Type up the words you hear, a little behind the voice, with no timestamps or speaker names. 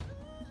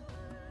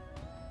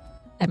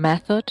a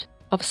method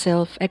of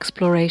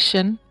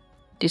self-exploration,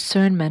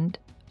 discernment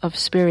of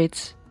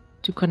spirits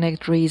to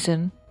connect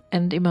reason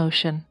and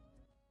emotion.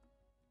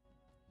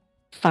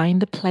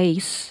 Find a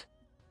place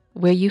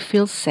where you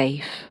feel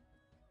safe.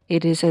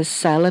 It is as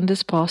silent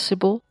as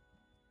possible.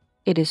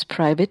 It is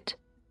private,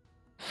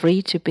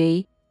 free to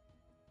be.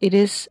 It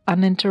is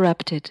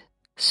uninterrupted,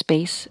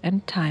 space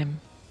and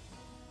time.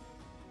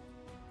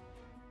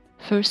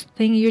 First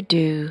thing you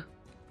do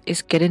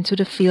is get into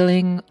the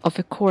feeling of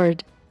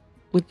accord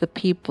with the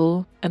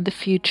people and the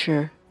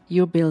future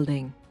you're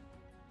building.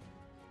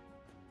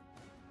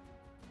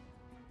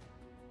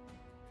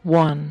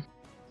 1.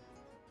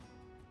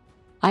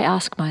 I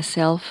ask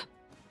myself,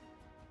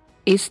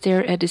 is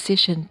there a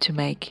decision to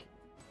make?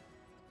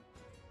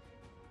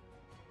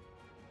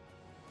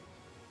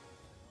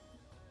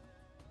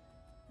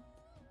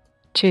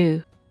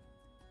 2.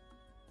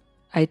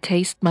 I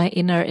taste my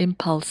inner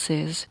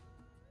impulses.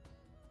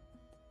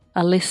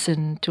 I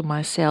listen to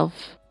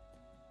myself.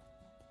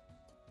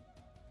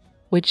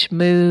 Which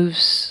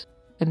moves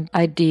and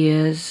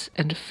ideas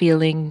and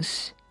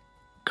feelings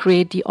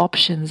create the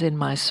options in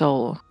my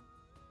soul?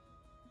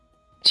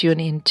 Tune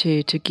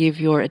into to give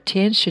your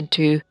attention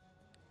to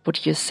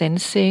what you're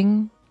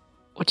sensing,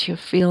 what you're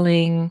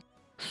feeling,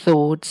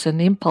 thoughts and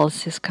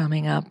impulses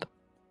coming up.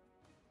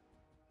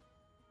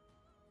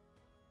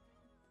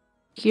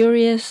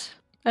 Curious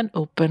and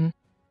open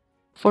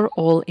for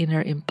all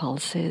inner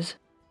impulses.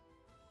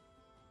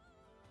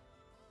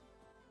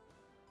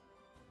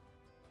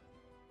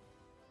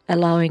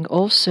 Allowing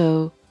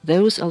also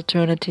those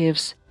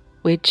alternatives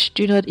which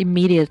do not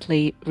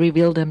immediately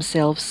reveal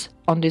themselves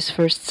on this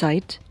first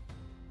sight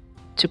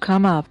to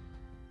come up.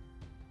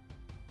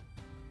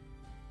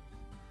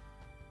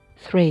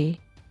 3.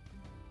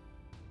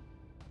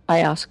 I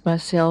ask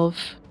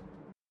myself,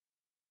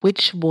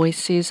 which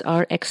voices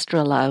are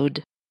extra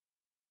loud?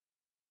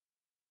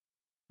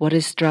 What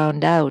is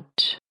drowned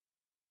out?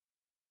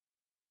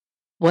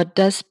 What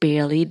does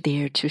barely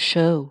dare to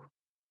show?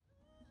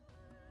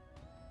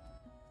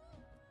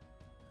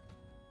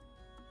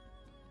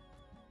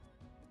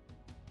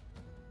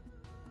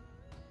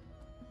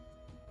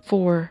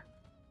 4.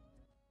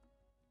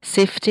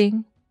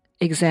 Sifting,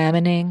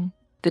 examining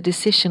the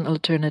decision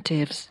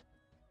alternatives.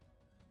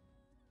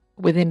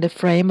 Within the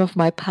frame of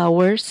my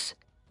powers,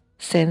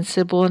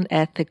 sensible and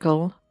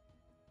ethical,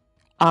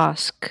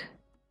 ask,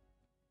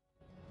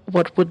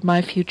 what would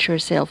my future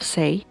self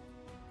say?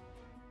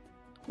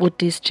 Would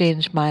this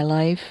change my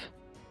life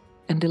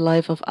and the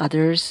life of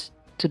others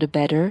to the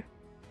better?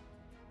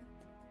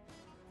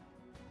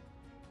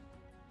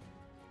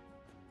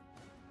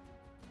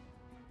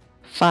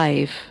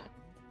 5.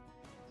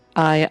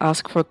 I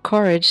ask for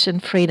courage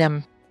and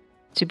freedom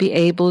to be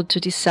able to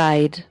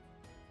decide.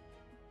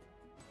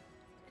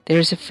 There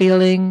is a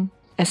feeling,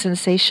 a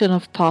sensation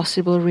of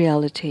possible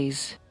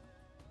realities,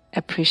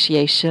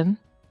 appreciation,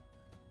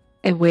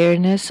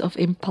 awareness of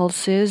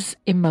impulses,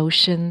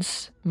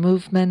 emotions,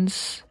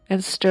 movements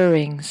and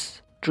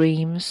stirrings,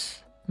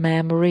 dreams,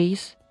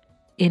 memories,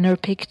 inner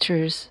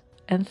pictures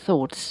and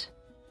thoughts.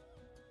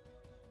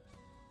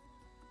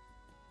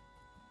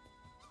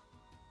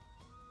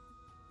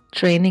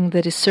 Training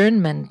the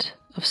discernment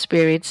of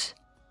spirits,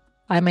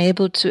 I'm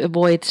able to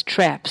avoid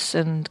traps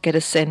and get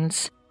a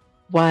sense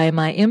why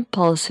my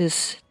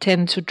impulses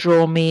tend to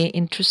draw me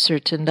into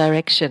certain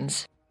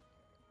directions.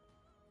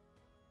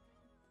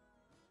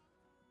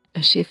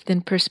 A shift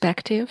in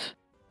perspective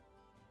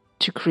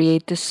to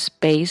create the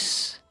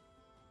space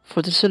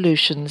for the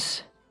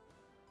solutions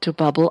to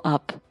bubble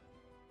up.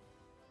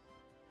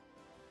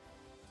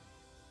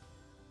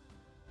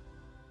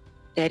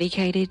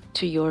 Dedicated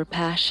to your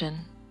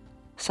passion,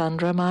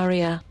 Sandra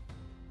Maria.